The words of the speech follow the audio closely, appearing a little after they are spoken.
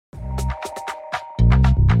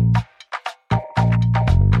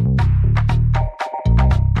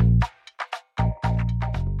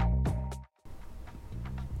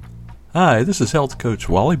Hi, this is health coach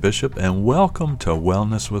Wally Bishop, and welcome to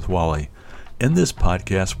Wellness with Wally. In this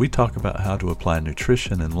podcast, we talk about how to apply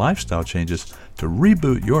nutrition and lifestyle changes to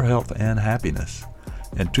reboot your health and happiness.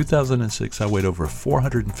 In 2006, I weighed over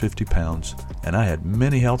 450 pounds, and I had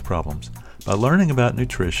many health problems. By learning about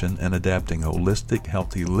nutrition and adapting holistic,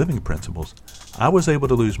 healthy living principles, I was able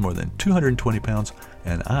to lose more than 220 pounds,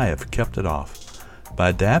 and I have kept it off. By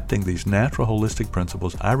adapting these natural holistic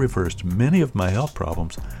principles, I reversed many of my health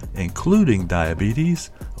problems, including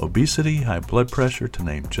diabetes, obesity, high blood pressure, to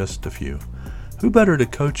name just a few. Who better to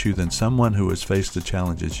coach you than someone who has faced the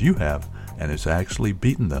challenges you have and has actually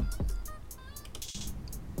beaten them?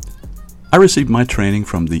 I received my training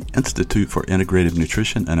from the Institute for Integrative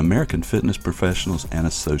Nutrition and American Fitness Professionals and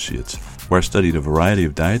Associates, where I studied a variety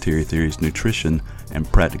of dietary theories, nutrition, and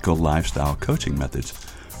practical lifestyle coaching methods.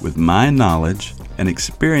 With my knowledge and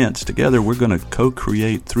experience together, we're going to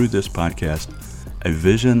co-create through this podcast a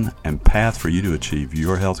vision and path for you to achieve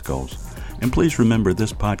your health goals. And please remember,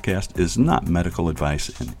 this podcast is not medical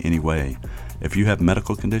advice in any way. If you have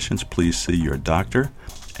medical conditions, please see your doctor.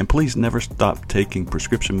 And please never stop taking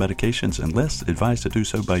prescription medications unless advised to do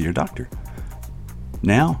so by your doctor.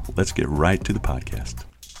 Now, let's get right to the podcast.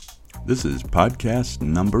 This is podcast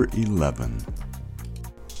number 11.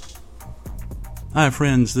 Hi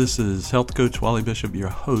friends, this is Health Coach Wally Bishop, your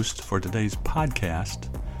host for today's podcast.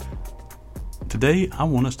 Today I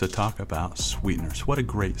want us to talk about sweeteners. What a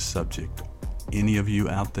great subject. Any of you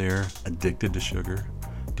out there addicted to sugar?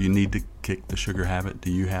 Do you need to kick the sugar habit?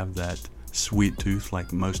 Do you have that sweet tooth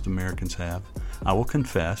like most Americans have? I will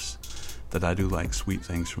confess that I do like sweet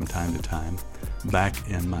things from time to time. Back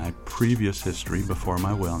in my previous history, before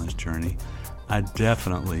my wellness journey, I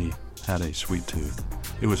definitely had a sweet tooth.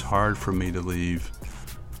 It was hard for me to leave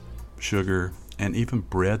sugar and even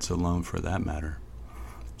breads alone, for that matter.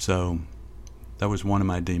 So that was one of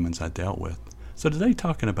my demons I dealt with. So today,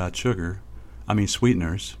 talking about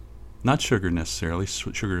sweeteners, not sugar necessarily.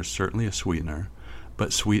 Sugar is certainly a sweetener,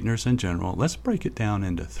 but sweeteners in general. Let's break it down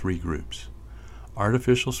into three groups: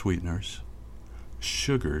 artificial sweeteners,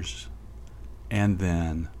 sugars, and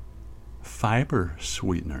then fiber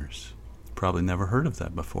sweeteners. Probably never heard of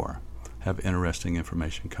that before. Have interesting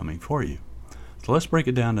information coming for you. So let's break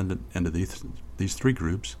it down into these three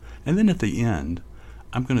groups, and then at the end,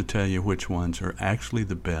 I'm going to tell you which ones are actually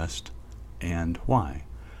the best and why.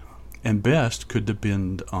 And best could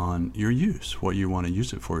depend on your use, what you want to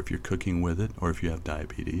use it for, if you're cooking with it, or if you have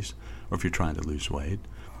diabetes, or if you're trying to lose weight.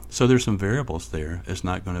 So there's some variables there. It's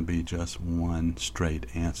not going to be just one straight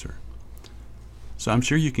answer. So I'm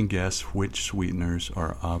sure you can guess which sweeteners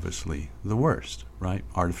are obviously the worst, right?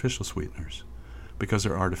 Artificial sweeteners. Because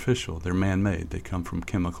they're artificial, they're man-made, they come from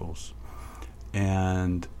chemicals.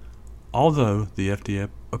 And although the FDA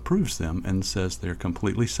approves them and says they're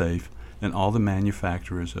completely safe, and all the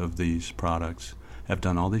manufacturers of these products have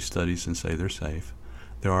done all these studies and say they're safe,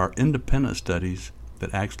 there are independent studies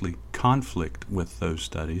that actually conflict with those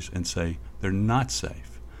studies and say they're not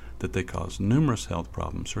safe, that they cause numerous health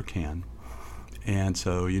problems, or can. And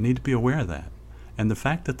so you need to be aware of that. And the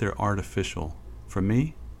fact that they're artificial, for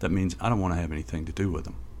me, that means I don't want to have anything to do with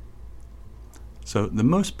them. So the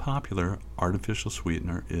most popular artificial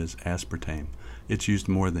sweetener is aspartame. It's used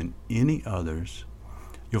more than any others.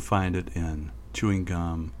 You'll find it in chewing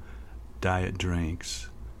gum, diet drinks,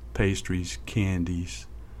 pastries, candies,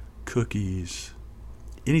 cookies,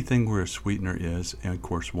 anything where a sweetener is. And of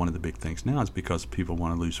course, one of the big things now is because people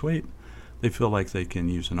want to lose weight, they feel like they can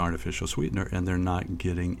use an artificial sweetener and they're not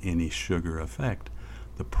getting any sugar effect.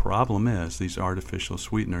 The problem is these artificial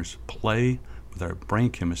sweeteners play with our brain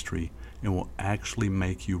chemistry and will actually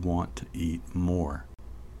make you want to eat more.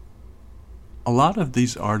 A lot of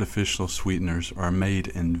these artificial sweeteners are made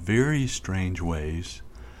in very strange ways.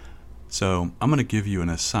 So I'm going to give you an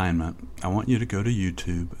assignment. I want you to go to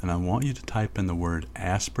YouTube and I want you to type in the word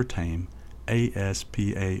aspartame,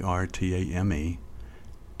 A-S-P-A-R-T-A-M-E,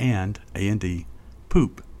 and A-N-D,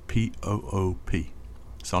 poop, P-O-O-P.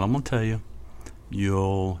 That's all I'm going to tell you.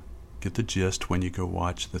 You'll get the gist when you go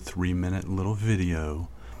watch the 3-minute little video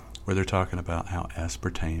where they're talking about how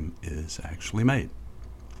aspartame is actually made.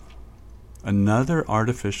 Another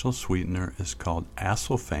artificial sweetener is called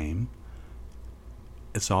acesulfame.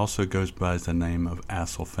 It also goes by the name of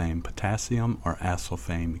acesulfame potassium, or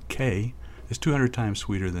acesulfame K. It's 200 times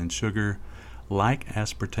sweeter than sugar. Like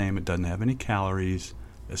aspartame, it doesn't have any calories.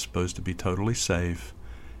 It's supposed to be totally safe.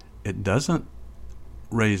 It doesn't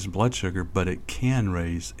raise blood sugar, but it can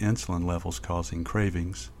raise insulin levels, causing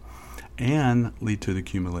cravings and lead to the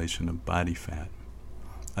accumulation of body fat.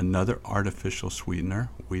 Another artificial sweetener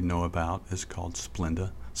we know about is called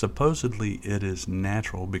Splenda. Supposedly it is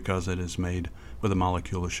natural because it is made with a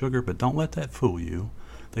molecule of sugar, but don't let that fool you.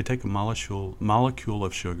 They take a molecule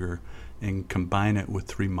of sugar and combine it with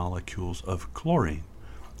 3 molecules of chlorine.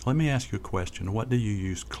 Let me ask you a question. What do you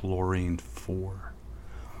use chlorine for?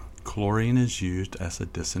 Chlorine is used as a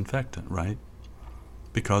disinfectant, right?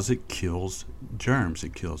 Because it kills germs,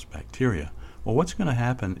 it kills bacteria. Well, what's going to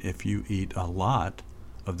happen if you eat a lot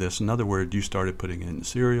of this? In other words, you started putting it in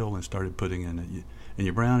cereal and started putting it in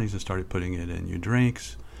your brownies and started putting it in your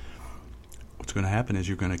drinks. What's going to happen is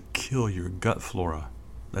you're going to kill your gut flora.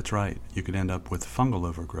 That's right. You could end up with fungal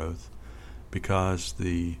overgrowth because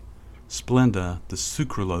the Splenda, the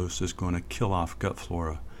sucralose, is going to kill off gut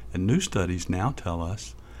flora. And new studies now tell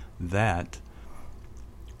us that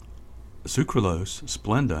sucralose,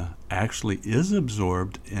 Splenda, actually is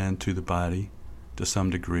absorbed into the body to some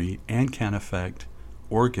degree and can affect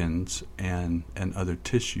organs and other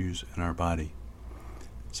tissues in our body.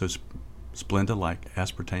 So Splenda, like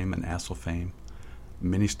aspartame and acesulfame,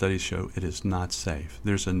 many studies show it is not safe.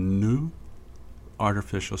 There's a new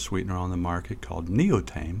artificial sweetener on the market called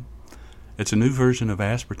Neotame. It's a new version of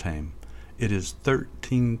aspartame. It is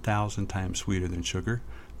 13,000 times sweeter than sugar,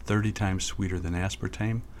 30 times sweeter than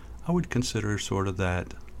aspartame. I would consider sort of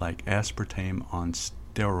that like aspartame on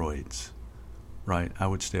steroids, right? I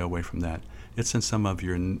would stay away from that. It's in some of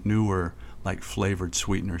your newer like flavored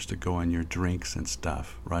sweeteners to go in your drinks and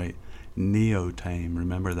stuff, right? Neotame,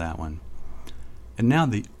 remember that one. And now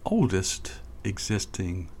the oldest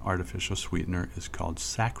existing artificial sweetener is called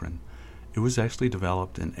saccharin. It was actually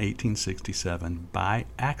developed in 1867 by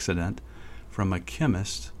accident from a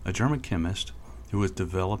chemist, a German chemist, who was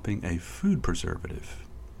developing a food preservative.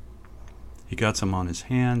 He got some on his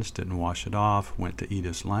hands, didn't wash it off, went to eat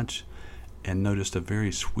his lunch, and noticed a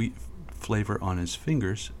very sweet flavor on his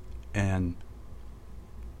fingers, and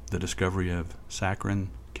the discovery of saccharin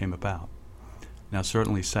came about. Now,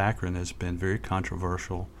 certainly saccharin has been very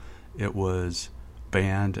controversial. It was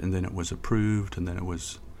banned, and then it was approved, and then it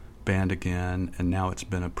was banned again, and now it's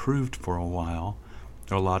been approved for a while.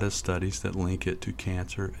 There are a lot of studies that link it to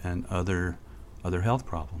cancer and other health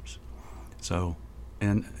problems. So,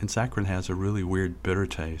 and saccharin has a really weird bitter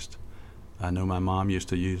taste. I know my mom used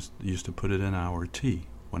to put it in our tea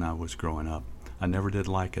when I was growing up. I never did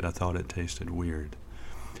like it. I thought it tasted weird.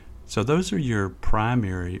 So those are your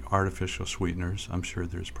primary artificial sweeteners. I'm sure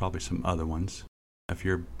there's probably some other ones. If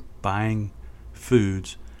you're buying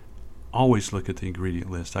foods, always look at the ingredient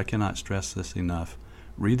list. I cannot stress this enough.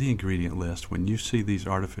 Read the ingredient list. When you see these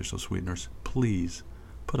artificial sweeteners, please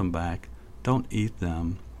put them back. Don't eat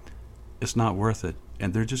them. It's not worth it.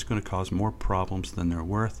 And they're just going to cause more problems than they're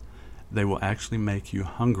worth. They will actually make you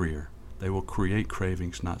hungrier. They will create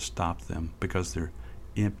cravings, not stop them, because they're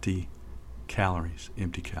empty calories.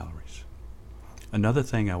 Another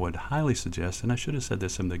thing I would highly suggest, and I should have said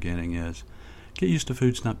this in the beginning, is get used to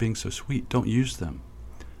foods not being so sweet. Don't use them.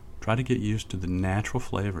 Try to get used to the natural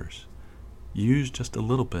flavors. Use just a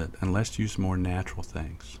little bit, and let's use more natural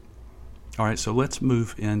things. All right, so let's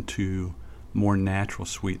move into more natural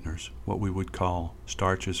sweeteners, what we would call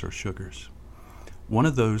starches or sugars. One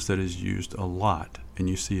of those that is used a lot, and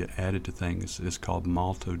you see it added to things, is called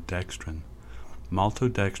maltodextrin.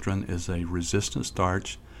 Maltodextrin is a resistant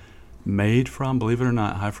starch made from, believe it or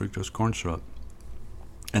not, high fructose corn syrup.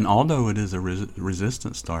 And although it is a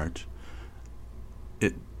resistant starch,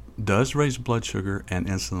 it does raise blood sugar and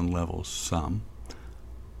insulin levels some.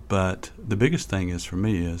 But the biggest thing is, for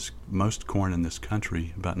me, is most corn in this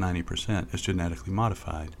country, about 90%, is genetically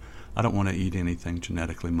modified. I don't want to eat anything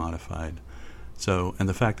genetically modified. So, and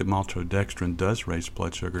the fact that maltodextrin does raise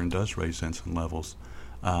blood sugar and does raise insulin levels,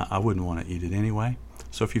 I wouldn't want to eat it anyway.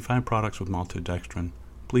 So if you find products with maltodextrin,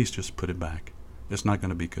 please just put it back. It's not going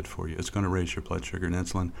to be good for you. It's going to raise your blood sugar and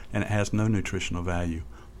insulin, and it has no nutritional value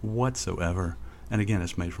whatsoever. And again,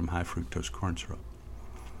 it's made from high fructose corn syrup.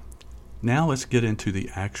 Now let's get into the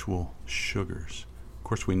actual sugars. Of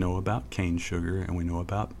course, we know about cane sugar and we know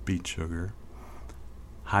about beet sugar.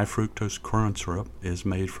 High fructose corn syrup is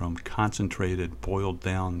made from concentrated, boiled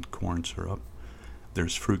down corn syrup.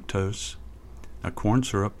 There's fructose. Now, corn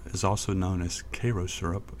syrup is also known as Karo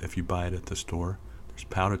syrup if you buy it at the store. There's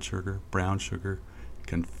powdered sugar, brown sugar,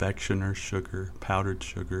 confectioner's sugar, powdered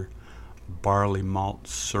sugar, barley malt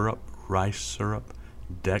syrup, rice syrup,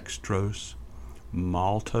 dextrose,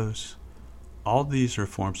 maltose. All these are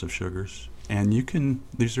forms of sugars, and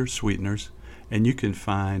these are sweeteners, and you can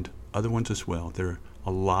find other ones as well. There are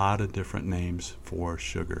a lot of different names for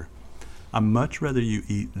sugar. I'd much rather you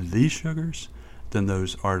eat these sugars than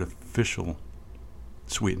those artificial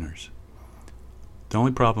sweeteners. The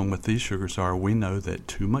only problem with these sugars are we know that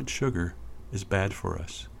too much sugar is bad for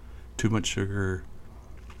us. Too much sugar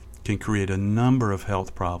can create a number of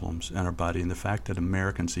health problems in our body, and the fact that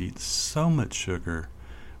Americans eat so much sugar,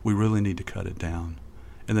 we really need to cut it down.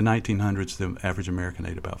 In the 1900s, the average American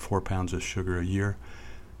ate about 4 pounds of sugar a year.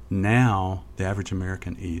 Now, the average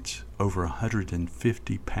American eats over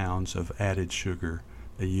 150 pounds of added sugar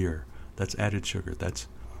a year. That's added sugar. That's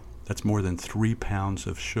more than 3 pounds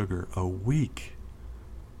of sugar a week.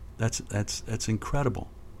 That's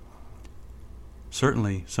incredible.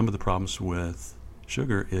 Certainly, some of the problems with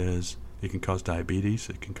sugar is it can cause diabetes,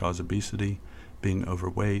 it can cause obesity, being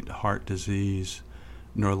overweight, heart disease,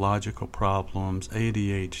 neurological problems,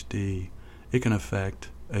 ADHD. It can affect,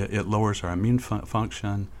 it lowers our immune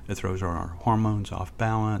function, it throws our hormones off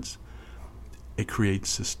balance, it creates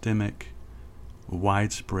systemic,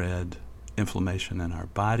 widespread inflammation in our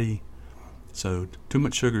body. So too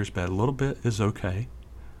much sugar is bad. A little bit is okay,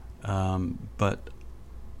 but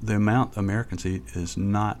the amount Americans eat is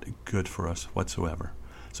not good for us whatsoever.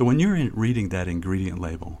 So when you're reading that ingredient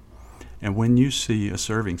label, and when you see a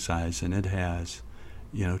serving size and it has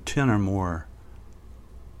 10 or more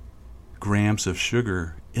grams of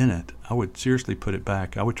sugar in it, I would seriously put it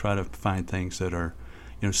back. I would try to find things that are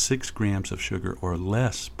 6 grams of sugar or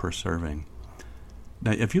less per serving.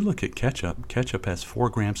 Now, if you look at ketchup has 4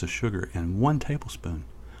 grams of sugar in 1 tablespoon.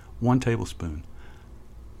 1 tablespoon.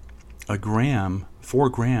 4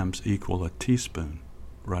 grams equal a teaspoon,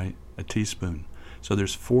 right? A teaspoon. So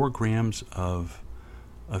there's 4 grams of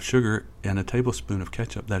sugar in a tablespoon of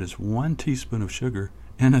ketchup. That is 1 teaspoon of sugar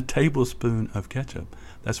in a tablespoon of ketchup.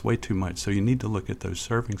 That's way too much. So you need to look at those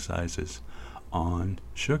serving sizes on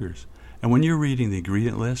sugars. And when you're reading the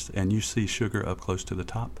ingredient list and you see sugar up close to the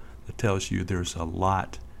top, that tells you there's a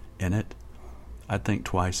lot in it. I'd think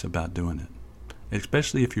twice about doing it.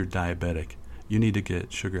 Especially if you're diabetic, you need to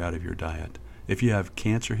get sugar out of your diet. If you have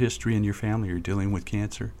cancer history in your family, you're dealing with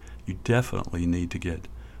cancer, you definitely need to get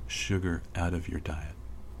sugar out of your diet.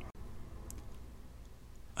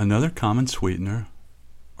 Another common sweetener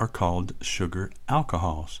are called sugar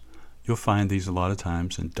alcohols. You'll find these a lot of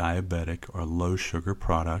times in diabetic or low sugar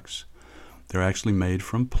products. They're actually made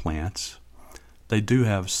from plants. They do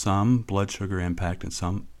have some blood sugar impact and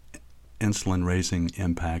some insulin raising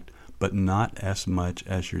impact, but not as much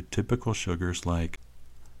as your typical sugars like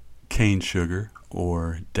cane sugar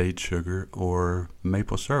or date sugar or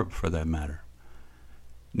maple syrup for that matter.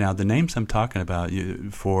 Now, the names I'm talking about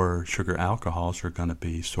for sugar alcohols are going to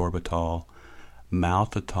be sorbitol,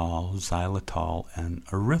 maltitol, xylitol, and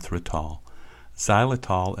erythritol.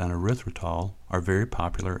 Xylitol and erythritol are very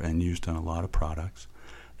popular and used in a lot of products.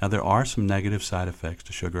 Now, there are some negative side effects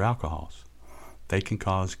to sugar alcohols. They can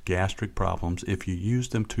cause gastric problems. If you use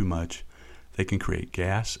them too much, they can create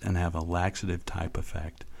gas and have a laxative type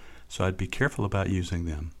effect. So I'd be careful about using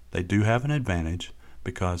them. They do have an advantage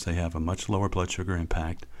because they have a much lower blood sugar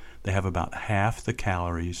impact. They have about half the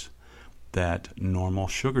calories that normal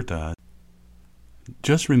sugar does.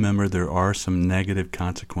 Just remember there are some negative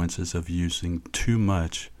consequences of using too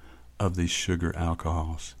much of these sugar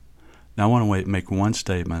alcohols. Now I want to make one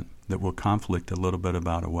statement that will conflict a little bit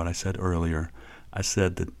about what I said earlier. I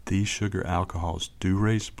said that these sugar alcohols do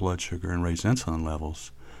raise blood sugar and raise insulin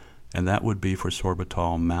levels, and that would be for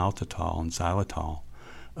sorbitol, maltitol, and xylitol.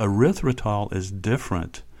 Erythritol is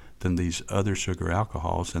different than these other sugar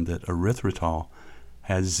alcohols in that erythritol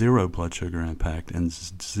has 0 blood sugar impact and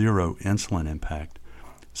 0 insulin impact.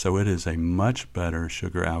 So it is a much better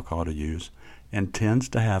sugar alcohol to use and tends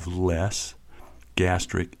to have less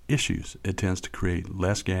gastric issues. It tends to create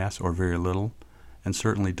less gas or very little, and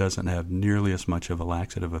certainly doesn't have nearly as much of a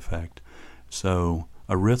laxative effect. So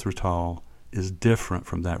erythritol is different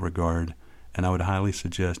from that regard, and I would highly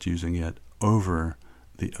suggest using it over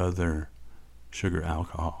the other sugar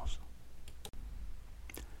alcohols.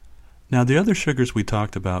 Now, the other sugars we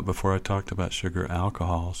talked about before I talked about sugar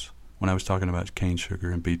alcohols, when I was talking about cane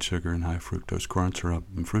sugar and beet sugar and high fructose corn syrup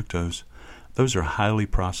and fructose, those are highly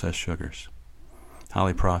processed sugars.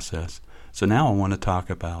 Highly processed. So now I want to talk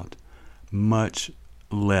about much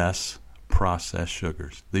less processed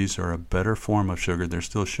sugars. These are a better form of sugar. They're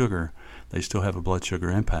still sugar. They still have a blood sugar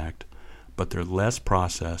impact, but they're less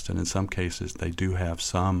processed, and in some cases they do have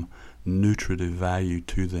some nutritive value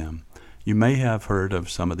to them. You may have heard of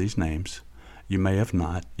some of these names. You may have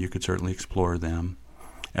not. You could certainly explore them.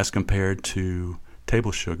 As compared to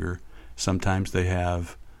table sugar, sometimes they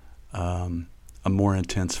have a more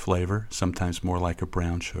intense flavor, sometimes more like a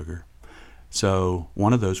brown sugar. So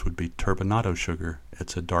one of those would be turbinado sugar.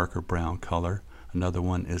 It's a darker brown color. Another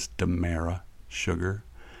one is Demerara sugar.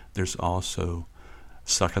 There's also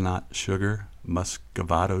succinate sugar,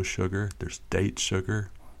 muscovado sugar. There's date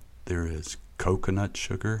sugar. There is coconut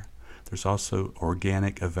sugar. There's also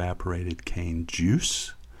organic evaporated cane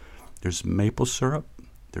juice. There's maple syrup.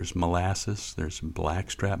 There's molasses. There's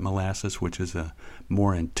blackstrap molasses, which is a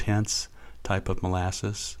more intense type of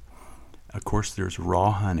molasses. Of course, there's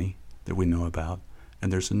raw honey that we know about.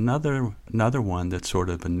 And there's another one that's sort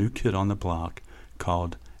of a new kid on the block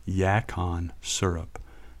called Yacon syrup.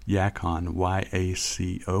 Yacon,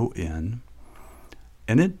 Y-A-C-O-N.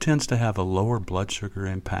 And it tends to have a lower blood sugar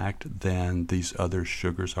impact than these other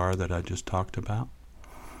sugars are that I just talked about.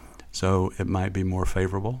 So it might be more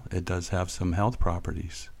favorable. It does have some health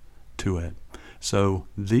properties to it. So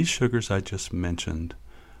these sugars I just mentioned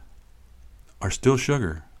are still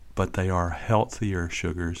sugar, but they are healthier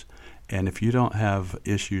sugars. And if you don't have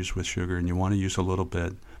issues with sugar and you want to use a little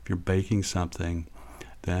bit, if you're baking something,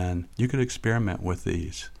 then you could experiment with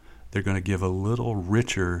these. They're going to give a little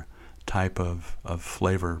richer type of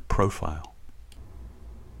flavor profile.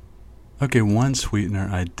 Okay, one sweetener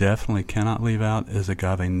I definitely cannot leave out is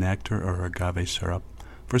agave nectar or agave syrup.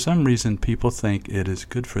 For some reason, people think it is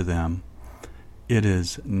good for them. It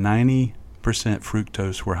is 90%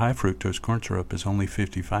 fructose, where high fructose corn syrup is only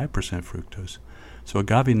 55% fructose. So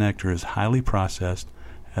agave nectar is highly processed,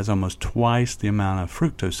 has almost twice the amount of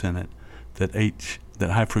fructose in it that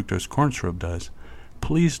high fructose corn syrup does.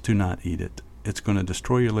 Please do not eat it. It's going to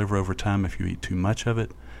destroy your liver over time if you eat too much of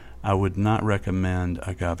it. I would not recommend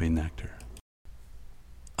agave nectar.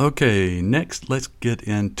 Okay, next let's get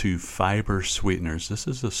into fiber sweeteners. This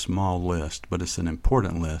is a small list, but it's an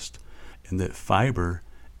important list in that fiber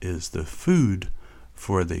is the food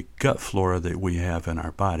for the gut flora that we have in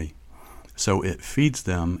our body. So it feeds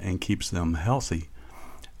them and keeps them healthy.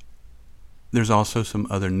 There's also some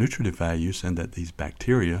other nutritive values in that these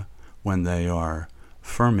bacteria, when they are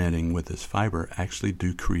fermenting with this fiber, actually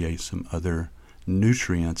do create some other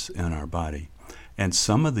nutrients in our body. And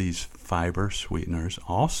some of these fiber sweeteners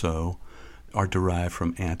also are derived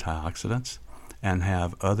from antioxidants and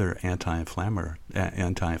have other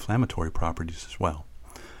anti-inflammatory properties as well.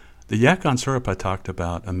 The Yacon syrup I talked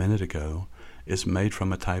about a minute ago is made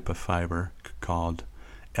from a type of fiber called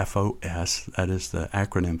FOS. That is the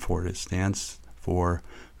acronym for it. It stands for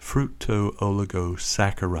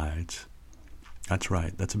fructooligosaccharides. That's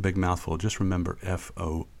right. That's a big mouthful. Just remember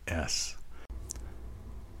FOS.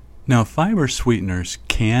 Now, fiber sweeteners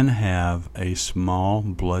can have a small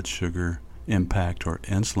blood sugar impact or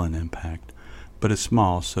insulin impact, but it's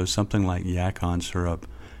small, so something like Yacon syrup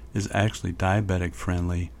is actually diabetic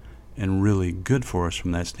friendly and really good for us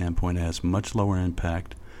from that standpoint. It has much lower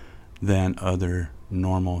impact than other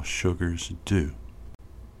normal sugars do.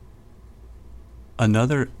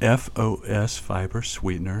 Another FOS fiber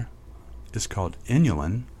sweetener is called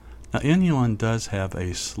inulin. Now, inulin does have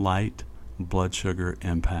a slight blood sugar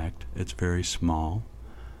impact. It's very small,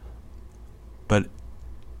 but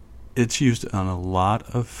it's used on a lot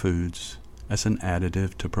of foods as an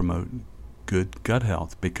additive to promote good gut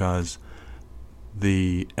health, because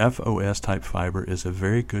the FOS type fiber is a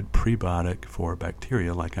very good prebiotic for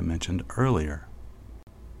bacteria, like I mentioned earlier.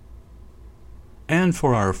 And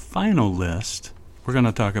for our final list, we're going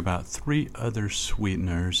to talk about 3 other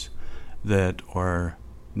sweeteners that are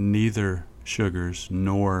neither sugars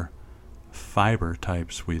nor fiber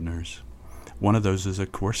type sweeteners. One of those is,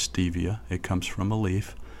 of course, stevia. It comes from a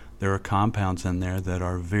leaf. There are compounds in there that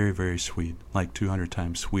are very, very sweet, like 200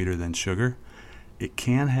 times sweeter than sugar. It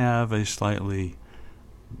can have a slightly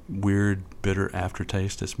weird, bitter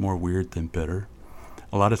aftertaste. It's more weird than bitter.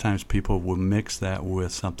 A lot of times people will mix that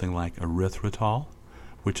with something like erythritol,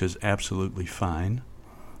 which is absolutely fine.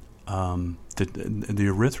 The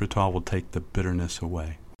erythritol will take the bitterness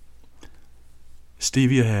away.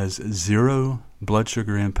 Stevia has 0 blood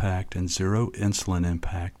sugar impact and 0 insulin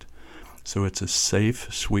impact, so it's a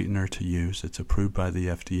safe sweetener to use. It's approved by the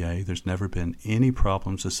FDA. There's never been any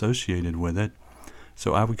problems associated with it,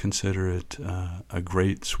 so I would consider it a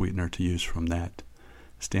great sweetener to use from that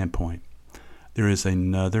standpoint. There is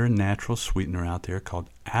another natural sweetener out there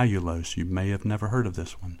called allulose. You may have never heard of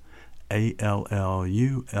this one.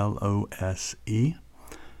 allulose.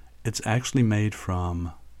 It's actually made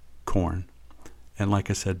from corn. And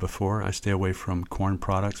like I said before, I stay away from corn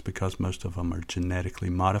products because most of them are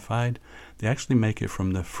genetically modified. They actually make it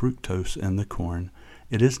from the fructose in the corn.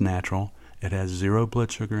 It is natural. It has 0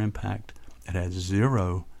 blood sugar impact. It has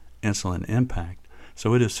 0 insulin impact.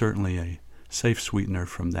 So it is certainly a safe sweetener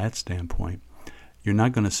from that standpoint. You're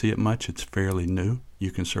not going to see it much. It's fairly new.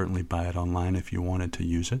 You can certainly buy it online if you wanted to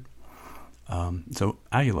use it. So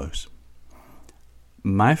allulose.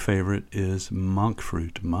 My favorite is monk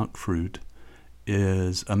fruit. Monk fruit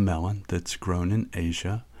is a melon that's grown in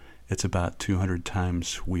Asia. It's about 200 times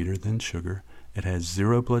sweeter than sugar. It has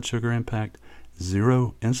 0 blood sugar impact,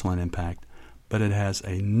 0 insulin impact, but it has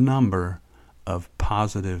a number of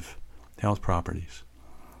positive health properties.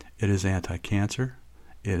 It is anti-cancer,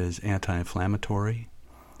 it is anti-inflammatory,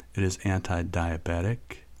 it is anti-diabetic,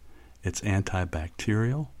 it's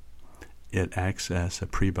antibacterial, it acts as a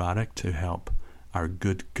prebiotic to help our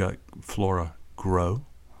good gut flora grow.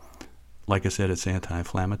 Like I said, it's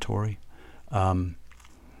anti-inflammatory, and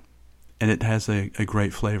it has a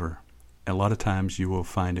great flavor. A lot of times you will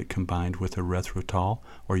find it combined with erythritol,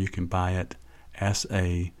 or you can buy it as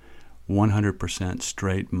a 100%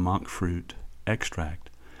 straight monk fruit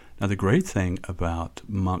extract. Now, the great thing about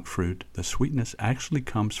monk fruit, the sweetness actually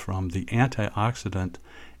comes from the antioxidant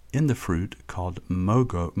in the fruit called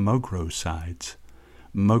mogrosides.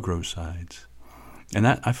 And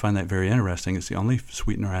that, I find that very interesting. It's the only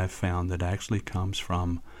sweetener I've found that actually comes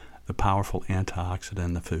from the powerful antioxidant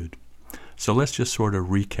in the food. So let's just sort of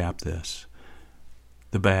recap this.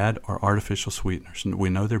 The bad are artificial sweeteners. We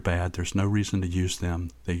know they're bad. There's no reason to use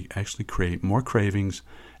them. They actually create more cravings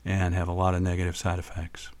and have a lot of negative side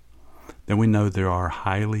effects. Then we know there are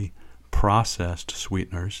highly processed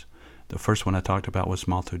sweeteners. The first one I talked about was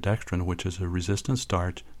maltodextrin, which is a resistant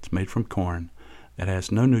starch. It's made from corn. That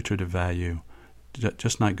has no nutritive value,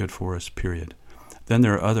 just not good for us, period. Then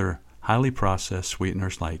there are other highly processed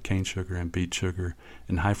sweeteners like cane sugar and beet sugar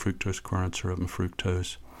and high fructose corn syrup and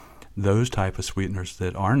fructose. Those type of sweeteners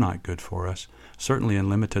that are not good for us, certainly in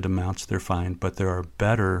limited amounts they're fine, but there are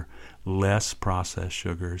better, less processed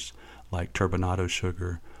sugars like turbinado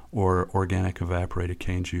sugar or organic evaporated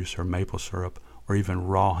cane juice or maple syrup or even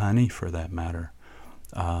raw honey for that matter,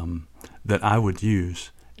 that I would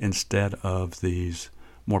use instead of these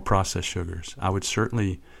more processed sugars. I would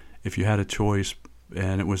certainly, if you had a choice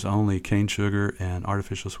and it was only cane sugar and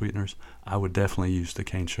artificial sweeteners, I would definitely use the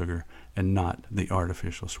cane sugar and not the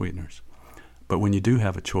artificial sweeteners. But when you do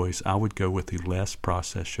have a choice, I would go with the less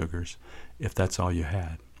processed sugars if that's all you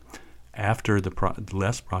had. After the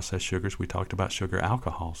less processed sugars, we talked about sugar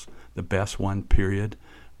alcohols. The best one, period,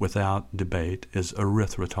 without debate, is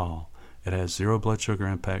erythritol. It has 0 blood sugar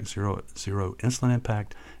impact, zero insulin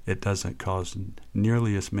impact. It doesn't cause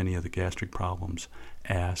nearly as many of the gastric problems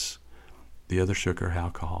as the other sugar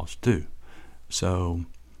alcohols do. So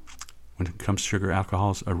when it comes to sugar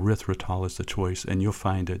alcohols, erythritol is the choice, and you'll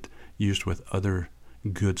find it used with other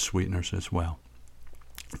good sweeteners as well.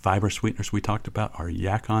 Fiber sweeteners we talked about are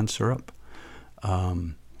yacon syrup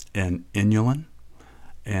and inulin,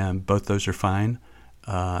 and both those are fine.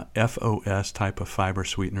 FOS type of fiber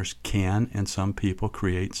sweeteners can, in some people,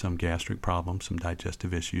 create some gastric problems, some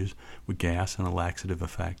digestive issues with gas and a laxative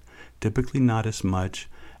effect. Typically not as much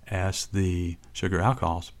as the sugar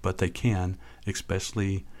alcohols, but they can,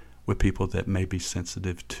 especially with people that may be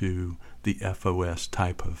sensitive to the FOS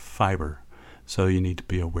type of fiber. So you need to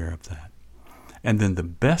be aware of that. And then the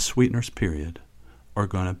best sweeteners, period, are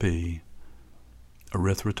going to be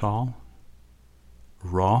erythritol,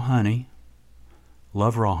 raw honey.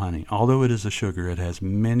 Love raw honey. Although it is a sugar, it has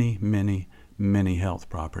many, many, many health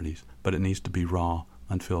properties, but it needs to be raw,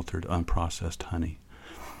 unfiltered, unprocessed honey.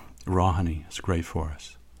 Raw honey is great for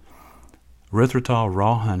us. Erythritol,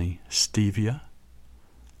 raw honey, stevia,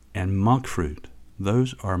 and monk fruit.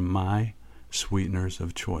 Those are my sweeteners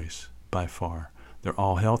of choice by far. They're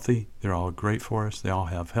all healthy. They're all great for us. They all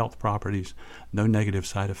have health properties, no negative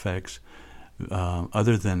side effects.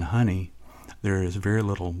 Other than honey, there is very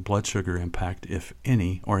little blood sugar impact, if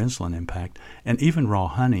any, or insulin impact. And even raw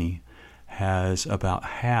honey has about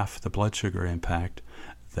half the blood sugar impact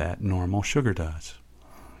that normal sugar does.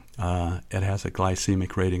 It has a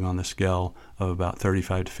glycemic rating on the scale of about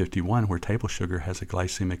 35 to 51, where table sugar has a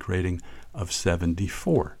glycemic rating of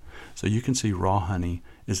 74. So you can see raw honey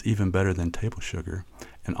is even better than table sugar,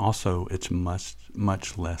 and also it's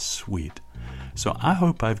much less sweet. So I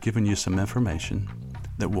hope I've given you some information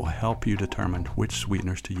that will help you determine which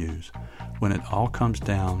sweeteners to use. When it all comes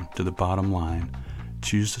down to the bottom line,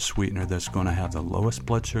 choose the sweetener that's going to have the lowest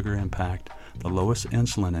blood sugar impact, the lowest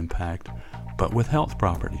insulin impact, but with health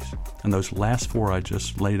properties. And those last 4 I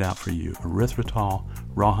just laid out for you, erythritol,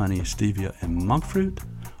 raw honey, stevia, and monk fruit,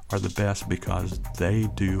 are the best because they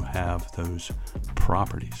do have those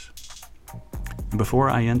properties. And before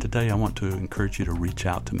I end today, I want to encourage you to reach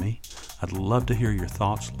out to me. I'd love to hear your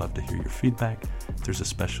thoughts, love to hear your feedback. If there's a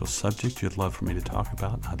special subject you'd love for me to talk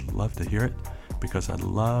about, I'd love to hear it because I'd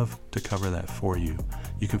love to cover that for you.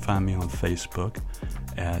 You can find me on Facebook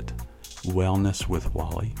at Wellness with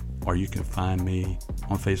Wally, or you can find me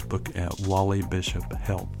on Facebook at Wally Bishop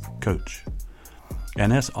Health Coach.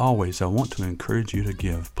 And as always, I want to encourage you to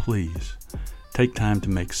give. Please Take time to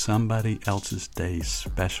make somebody else's day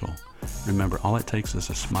special. Remember, all it takes is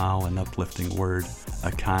a smile, an uplifting word,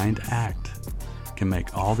 a kind act can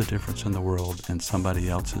make all the difference in the world and somebody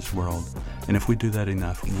else's world. And if we do that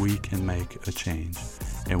enough, we can make a change.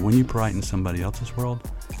 And when you brighten somebody else's world,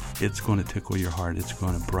 it's going to tickle your heart. It's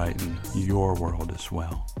going to brighten your world as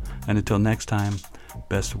well. And until next time,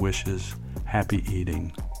 best wishes, happy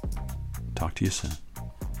eating. Talk to you soon.